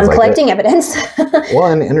 Yeah. Collecting evidence.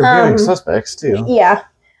 Well, and interviewing suspects too. Yeah.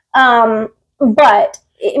 But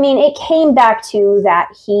I mean, it came back to that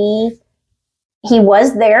he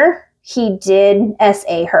was there. He did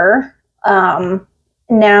SA her.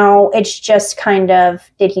 Now it's just kind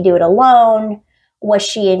of, did he do it alone? Was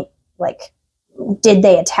she like, did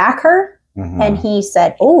they attack her? Mm-hmm. And he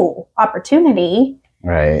said, oh, opportunity.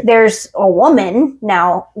 Right. There's a woman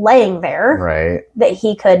now laying there. Right. That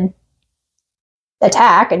he could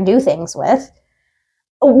attack and do things with.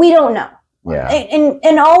 We don't know. Yeah.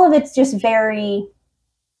 And all of it's just very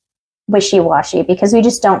wishy-washy because we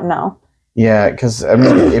just don't know. Yeah, because I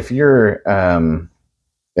mean, if you're an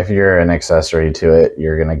accessory to it,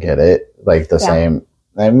 you're gonna get it like the same.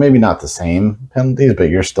 Maybe not the same penalties, but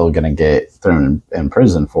you're still gonna get thrown in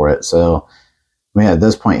prison for it. So, I mean, at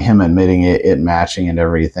this point, him admitting it matching and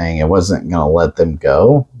everything, it wasn't gonna let them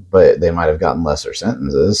go, but they might have gotten lesser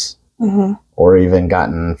sentences. Mm-hmm. Or even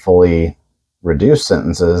gotten fully reduced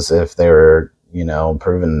sentences if they were,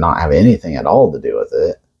 proven not have anything at all to do with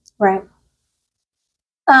it. Right.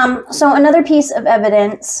 So another piece of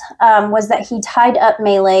evidence was that he tied up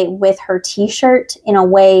Melee with her T-shirt in a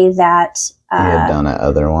way that he had done at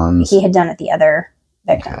other ones. He had done at the other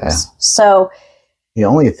victims. Okay. So the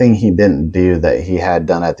only thing he didn't do that he had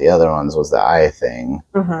done at the other ones was the eye thing,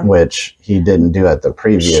 mm-hmm. which he didn't do at the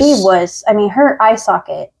previous. Her eye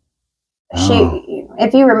socket.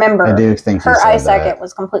 If you remember, I do think her eye socket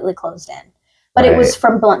was completely closed in, but it was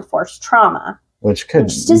from blunt force trauma, which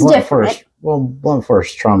is different. Blunt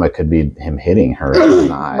force trauma could be him hitting her in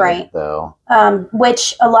the eye, right? Though,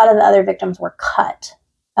 which a lot of the other victims were cut,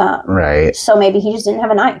 right? So maybe he just didn't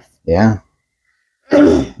have a knife. Yeah,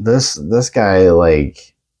 this guy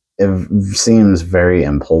it seems very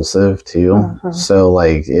impulsive too. Mm-hmm. So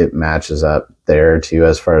it matches up there too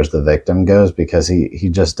as far as the victim goes because he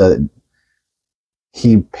just does.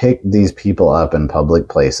 He picked these people up in public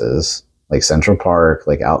places, like Central Park,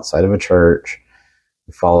 like outside of a church,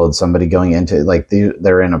 followed somebody going into, like,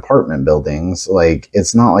 they're in apartment buildings. Like,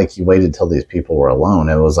 it's not like he waited till these people were alone.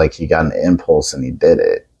 It was like he got an impulse and he did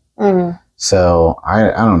it. Mm. So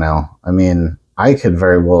I don't know. I mean, I could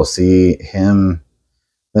very well see him.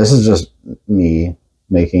 This is just me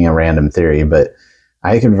making a random theory, but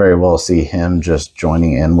I could very well see him just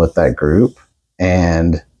joining in with that group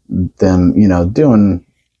and them, you know, doing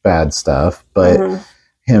bad stuff, but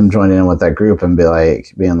him joining in with that group and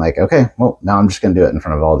being like, okay, well, now I'm just going to do it in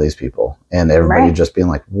front of all these people. And everybody just being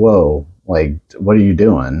like, whoa, like, what are you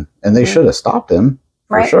doing? And they should have stopped him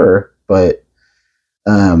for sure. But,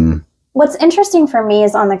 what's interesting for me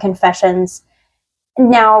is on the confessions.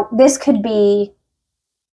 Now, this could be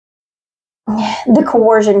the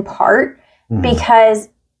coercion part, because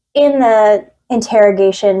in the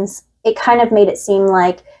interrogations, it kind of made it seem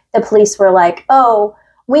like the police were like, oh,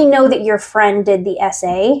 we know that your friend did the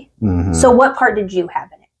essay, so what part did you have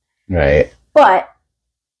in it? Right. But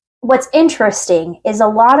what's interesting is a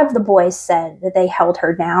lot of the boys said that they held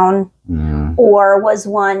her down or was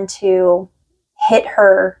one to hit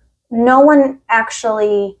her. No one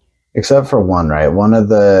actually... Except for one, right? One of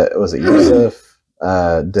the... Was it Yusuf?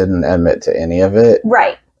 Didn't admit to any of it.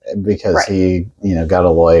 Right. Because he, you know, got a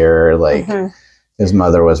lawyer. Like, his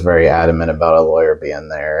mother was very adamant about a lawyer being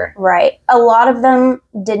there. Right. A lot of them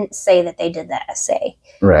didn't say that they did the essay.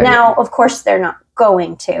 Right. Now, of course, they're not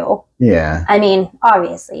going to. Yeah. I mean,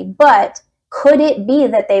 obviously. But could it be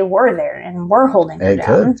that they were there and were holding her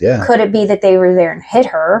down? Could, yeah. Could it be that they were there and hit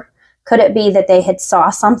her? Could it be that they had saw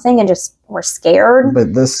something and just were scared?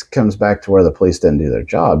 But this comes back to where the police didn't do their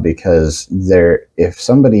job, because if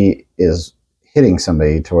somebody is hitting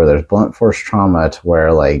somebody to where there's blunt force trauma, to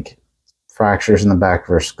where, like, fractures in the back of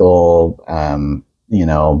her skull, you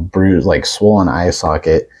know, bruised, like swollen eye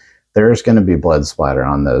socket, there's going to be blood splatter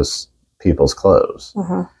on those people's clothes.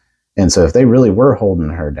 And so if they really were holding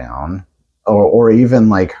her down, or even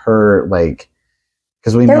like her, like,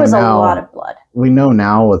 because we know now there was a lot of blood. We know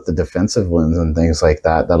now with the defensive wounds and things like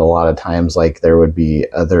that, that a lot of times, like, there would be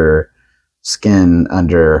other skin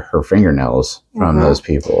under her fingernails from those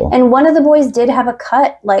people. And one of the boys did have a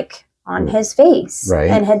cut, like, on his face. Right.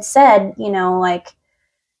 And had said, you know, like,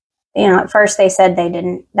 you know, at first they said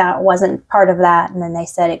that wasn't part of that. And then they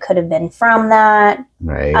said it could have been from that.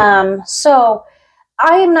 Right. So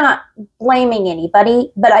I am not blaming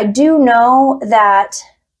anybody, but I do know that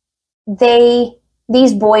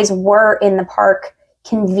these boys were in the park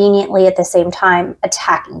conveniently at the same time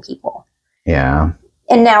attacking people. Yeah.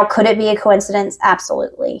 And now, could it be a coincidence?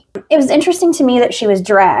 Absolutely. It was interesting to me that she was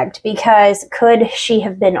dragged, because could she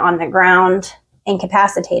have been on the ground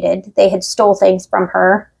incapacitated? They had stole things from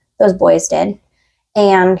her, those boys did,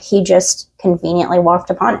 and he just conveniently walked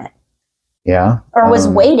upon it. Yeah. Or was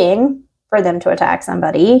waiting for them to attack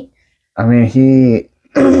somebody. I mean, he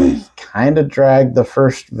kind of dragged the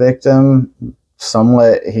first victim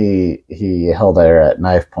somewhat. He held her at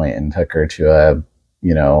knife point and took her to a,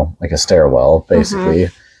 you know, like a stairwell, basically.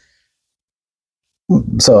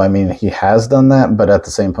 So, I mean, he has done that, but at the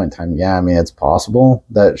same point in time, yeah, I mean, it's possible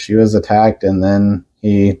that she was attacked and then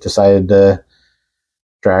he decided to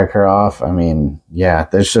drag her off. I mean, yeah,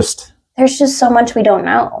 there's just so much we don't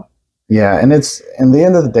know. Yeah, and it's, in the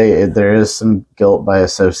end of the day, there is some guilt by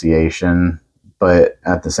association, but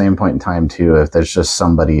at the same point in time, too, if there's just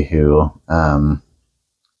somebody who,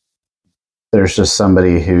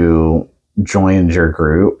 joins your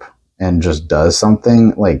group and just does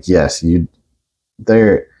something, like, yes,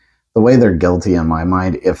 the way they're guilty in my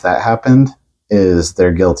mind, if that happened, is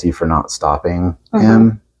they're guilty for not stopping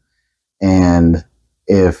him. And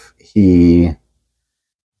if he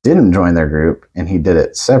didn't join their group and he did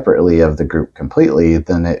it separately of the group completely,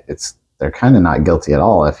 then they're kind of not guilty at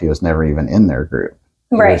all if he was never even in their group.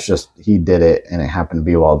 Right. It's just he did it and it happened to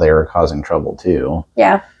be while they were causing trouble too.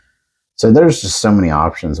 Yeah. So there's just so many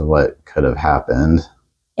options of what could have happened.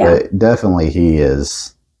 Yeah. But definitely he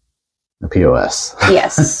is a POS.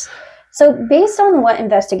 Yes. So based on what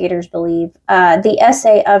investigators believe, the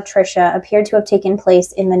essay of Trisha appeared to have taken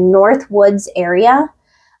place in the North Woods area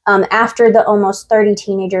after the almost 30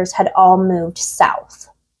 teenagers had all moved south.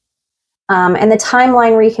 And the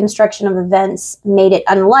timeline reconstruction of events made it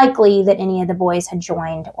unlikely that any of the boys had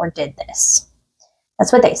joined or did this.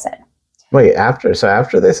 That's what they said. Wait, after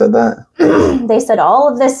they said that? They said all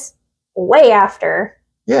of this way after.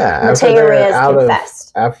 Yeah, Mateo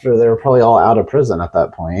confessed. After they were probably all out of prison at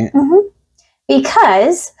that point.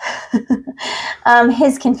 Because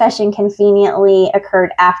his confession conveniently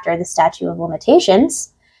occurred after the statute of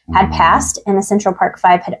limitations had passed and the Central Park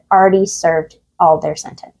Five had already served all their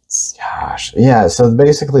sentence. Gosh. Yeah, so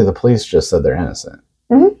basically the police just said they're innocent.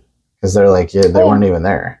 Because they're like, yeah, they weren't even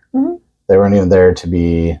there. Mm-hmm. They weren't even there to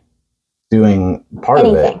be doing part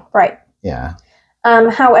of it. Right. Yeah.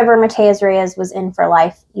 However, Matias Reyes was in for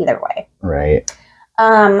life either way. Right.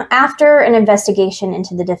 After an investigation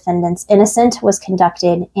into the defendant's innocence was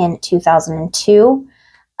conducted in 2002,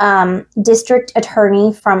 district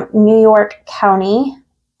attorney from New York County,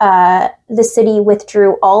 the city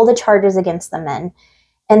withdrew all the charges against the men,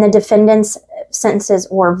 and the defendants' sentences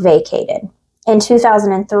were vacated. In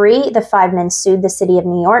 2003, the 5 men sued the city of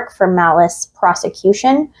New York for malice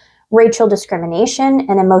prosecution, racial discrimination,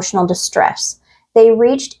 and emotional distress. They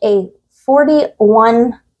reached a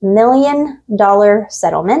 $41 million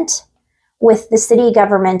settlement with the city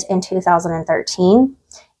government in 2013,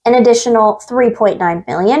 an additional $3.9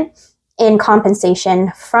 million in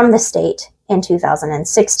compensation from the state in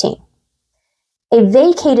 2016. A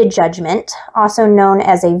vacated judgment, also known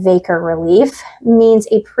as a vacar relief, means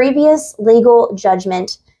a previous legal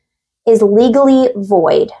judgment is legally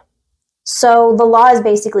void. So the law is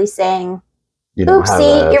basically saying,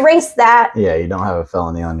 oopsie, erase that. Yeah, you don't have a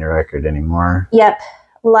felony on your record anymore. Yep.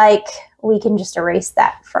 Like, we can just erase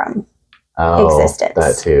that from existence.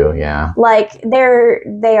 That too, yeah. Like, they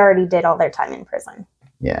already did all their time in prison.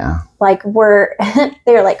 Yeah. Like,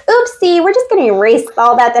 they're like, oopsie, we're just going to erase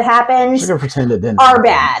all that happened. We're going to pretend it didn't happen.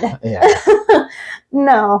 Bad. Yeah.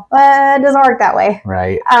 No, it doesn't work that way.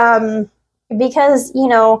 Right. Because,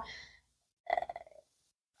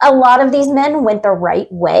 a lot of these men went the right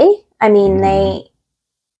way. I mean, they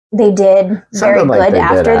did very good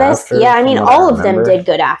after this. Yeah, I mean, all of them did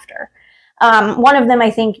good after. One of them,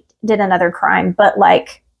 I think, did another crime, but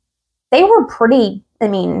like, they were pretty, I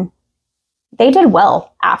mean, they did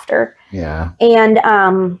well after. Yeah. And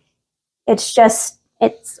it's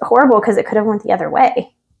horrible because it could have went the other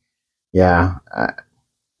way. Yeah.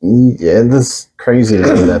 This crazy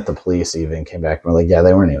to me that the police even came back and were like, yeah,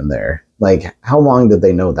 they weren't even there. Like, how long did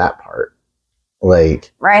they know that part?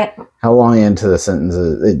 Like, right. How long into the sentence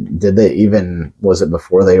was it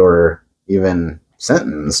before they were even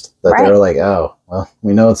sentenced that they were like, oh, well,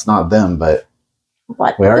 we know it's not them, but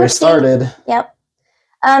we already started. Yep.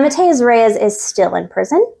 Matias Reyes is still in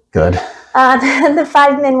prison. Good. The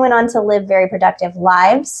 5 men went on to live very productive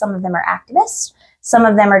lives. Some of them are activists. Some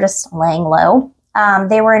of them are just laying low.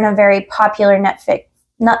 They were in a very popular Netflix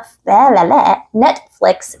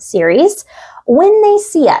series, When They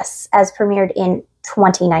See Us, as premiered in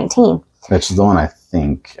 2019. Which is the one I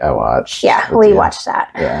think I watched. Yeah, we watched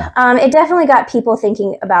that. Yeah. It definitely got people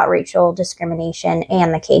thinking about racial discrimination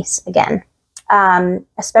and the case again,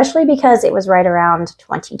 especially because it was right around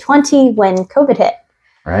 2020 when COVID hit.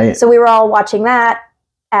 Right. So we were all watching that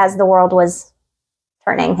as the world was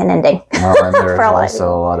turning and ending. Well, and there was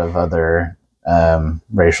also a lot of other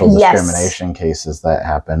racial discrimination cases that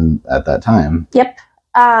happened at that time. Yep.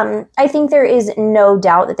 I think there is no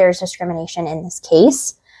doubt that there's discrimination in this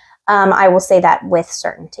case. I will say that with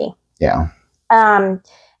certainty. Yeah.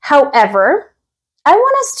 However, I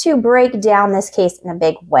want us to break down this case in a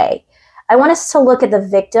big way. I want us to look at the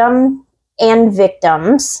victim and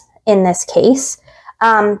victims in this case,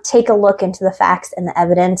 take a look into the facts and the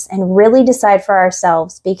evidence, and really decide for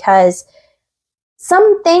ourselves, because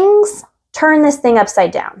some things turn this thing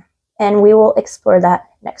upside down, and we will explore that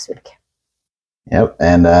next week. Yep.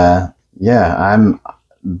 And I'm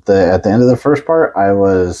at the end of the first part, I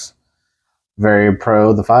was very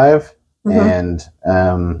pro the 5, and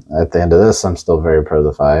at the end of this, I'm still very pro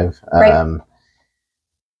the 5. Right.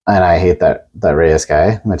 And I hate that Reyes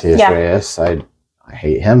guy, Matias Reyes. I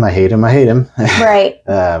hate him. I hate him. I hate him. Right.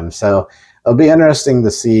 So it'll be interesting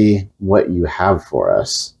to see what you have for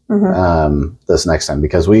us this next time,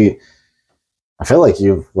 because I feel like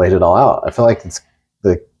you've laid it all out. I feel like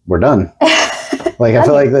we're done. Like, I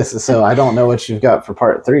feel like this, so I don't know what you've got for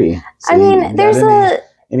part 3. So I mean, there's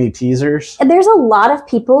any teasers? There's a lot of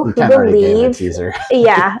people who believe. Teaser.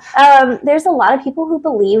 Yeah. There's a lot of people who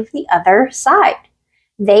believe the other side.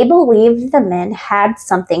 They believe the men had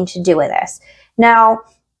something to do with this. Now,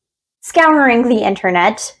 scouring the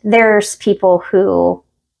internet, there's people who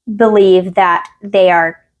believe that they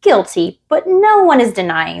are guilty, but no one is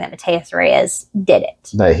denying that Matias Reyes did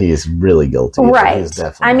it. That he's really guilty. Right.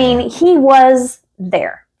 I mean, he was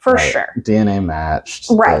there for sure. DNA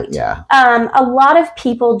matched. Right. Yeah. A lot of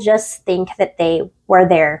people just think that they were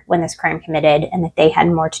there when this crime committed and that they had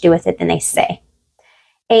more to do with it than they say.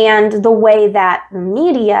 And the way that the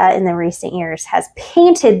media in the recent years has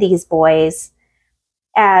painted these boys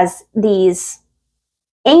as these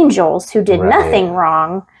angels who did nothing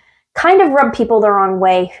wrong kind of rubbed people the wrong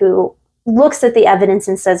way who looks at the evidence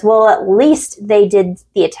and says, well, at least they did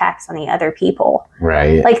the attacks on the other people.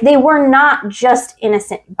 Right. Like, they were not just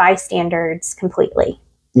innocent bystanders completely.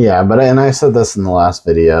 Yeah, and I said this in the last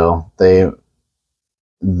video.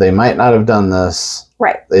 They might not have done this.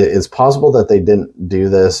 Right. It's possible that they didn't do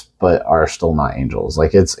this, but are still not angels.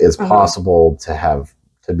 Like, it's possible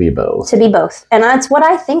to be both. To be both. And that's what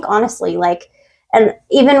I think, honestly. Like, and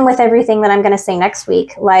even with everything that I'm going to say next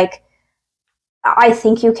week, like, I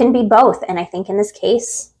think you can be both. And I think in this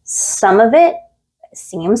case, some of it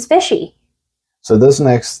seems fishy. So this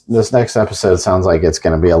next episode sounds like it's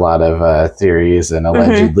going to be a lot of theories and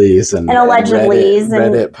allegedlys and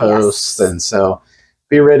Reddit posts. Yes. And so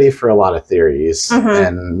be ready for a lot of theories.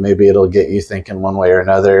 And maybe it'll get you thinking one way or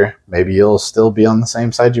another. Maybe you'll still be on the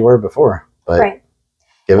same side you were before. But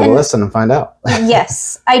give it a listen and find out.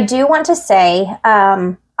 Yes. I do want to say,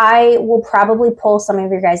 I will probably pull some of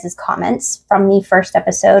your guys' comments from the first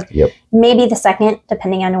episode. Yep. Maybe the second,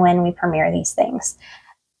 depending on when we premiere these things.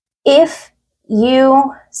 If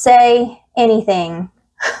you say anything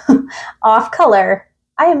off color,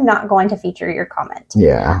 I am not going to feature your comment.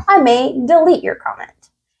 Yeah. I may delete your comment.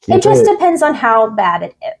 It just depends on how bad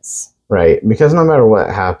it is. Right. Because no matter what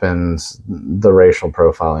happens, the racial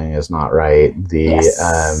profiling is not right.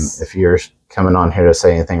 If you're coming on here to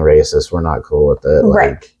say anything racist, we're not cool with it.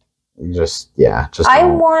 Like, I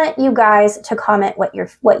want you guys to comment what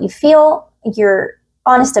you feel, your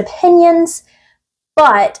honest opinions,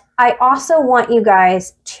 but I also want you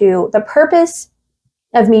guys to, the purpose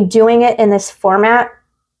of me doing it in this format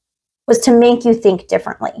was to make you think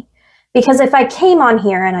differently. Because if I came on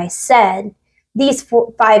here and I said, these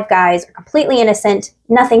 5 guys are completely innocent,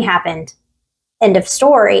 nothing happened, end of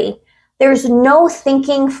story, there's no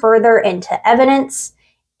thinking further into evidence,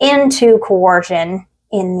 into coercion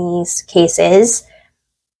in these cases.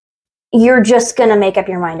 You're just going to make up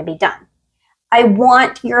your mind to be done. I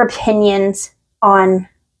want your opinions on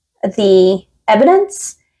the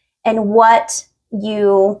evidence and what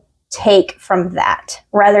you take from that,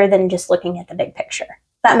 rather than just looking at the big picture.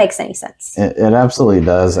 If that makes any sense. It absolutely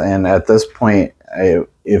does. And at this point,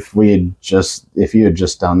 if you had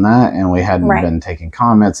just done that and we hadn't been taking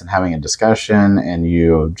comments and having a discussion and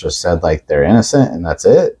you just said like they're innocent and that's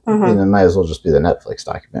it, then it might as well just be the Netflix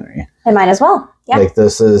documentary. It might as well. Yeah. Like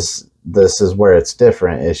this is where it's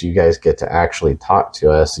different, is you guys get to actually talk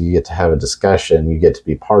to us, you get to have a discussion, you get to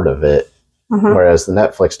be part of it. Whereas the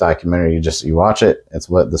Netflix documentary, you watch it, it's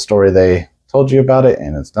what the story they told you about it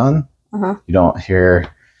and it's done. You don't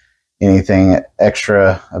hear anything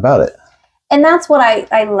extra about it. And that's what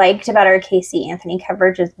I liked about our Casey Anthony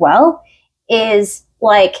coverage as well, is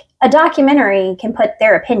like a documentary can put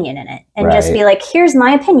their opinion in it and just be like, here's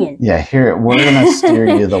my opinion. Yeah, here, we're going to steer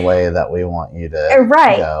you the way that we want you to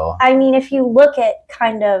go. I mean, if you look at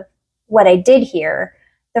kind of what I did here,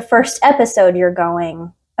 the first episode, you're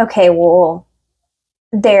going, okay, well,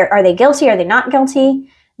 are they guilty? Are they not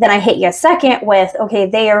guilty? Then I hit you a second with, okay,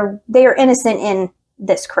 they are innocent in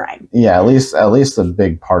this crime. Yeah, at least a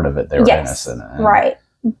big part of it they were innocent in. Right.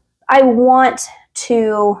 I want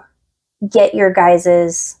to get your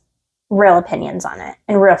guys' real opinions on it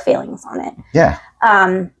and real feelings on it. Yeah.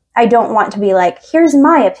 I don't want to be like, here's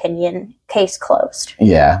my opinion, case closed.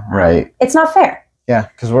 Yeah, right. It's not fair. Yeah,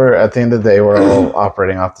 because we're at the end of the day, we're all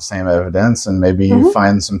operating off the same evidence, and maybe you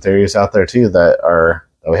find some theories out there too that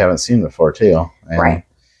we haven't seen before too. And right.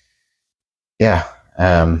 Yeah.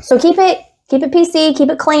 So keep it PC, keep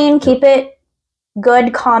it clean, keep it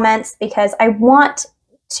good comments, because I want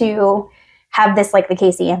to have this like the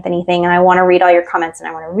Casey Anthony thing, and I want to read all your comments, and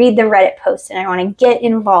I want to read the Reddit posts, and I want to get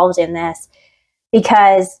involved in this,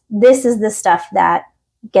 because this is the stuff that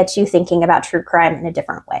gets you thinking about true crime in a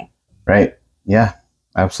different way. Right. Yeah,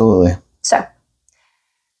 absolutely. So,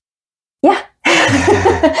 yeah.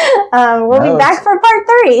 We'll be back for part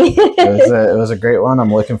 3. It was a great one.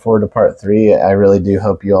 I'm looking forward to part 3. I really do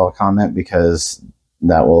hope you all comment, because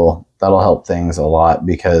that'll help things a lot,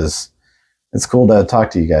 because it's cool to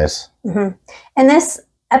talk to you guys. And this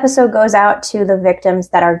episode goes out to the victims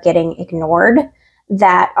that are getting ignored,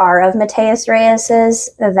 that are of Matias Reyes's,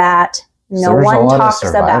 that no one talks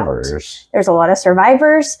about. There's a lot of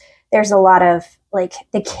survivors. There's a lot of like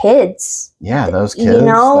the kids. Yeah, those kids that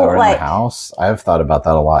were in the house. I've thought about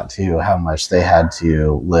that a lot too, how much they had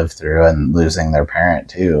to live through and losing their parent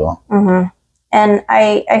too. And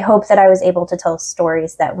I hope that I was able to tell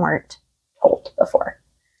stories that weren't told before.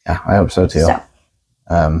 Yeah, I hope so too.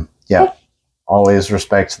 Yeah, always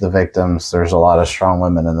respect the victims. There's a lot of strong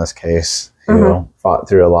women in this case who fought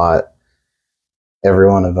through a lot. Every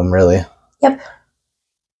one of them, really. Yep.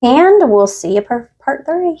 And we'll see you for part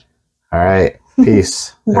 3. All right.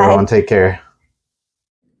 Peace. Bye. Everyone take care.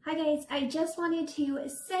 Hi guys, I just wanted to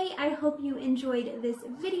say I hope you enjoyed this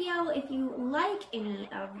video. If you like any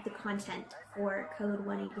of the content for Code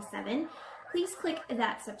 187, please click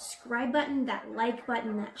that subscribe button, that like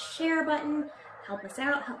button, that share button. Help us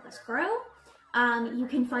out, help us grow. You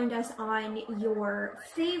can find us on your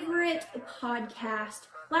favorite podcast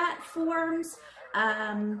platforms.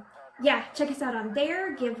 Yeah, check us out on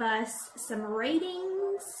there. Give us some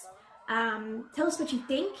ratings. Tell us what you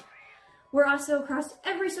think. We're also across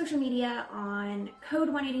every social media on Code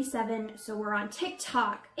 187. So we're on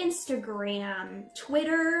TikTok, Instagram,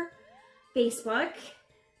 Twitter, Facebook.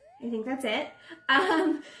 I think that's it.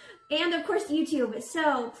 And of course YouTube.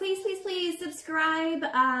 So please, please, please subscribe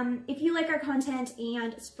if you like our content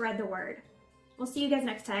and spread the word. We'll see you guys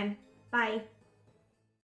next time. Bye.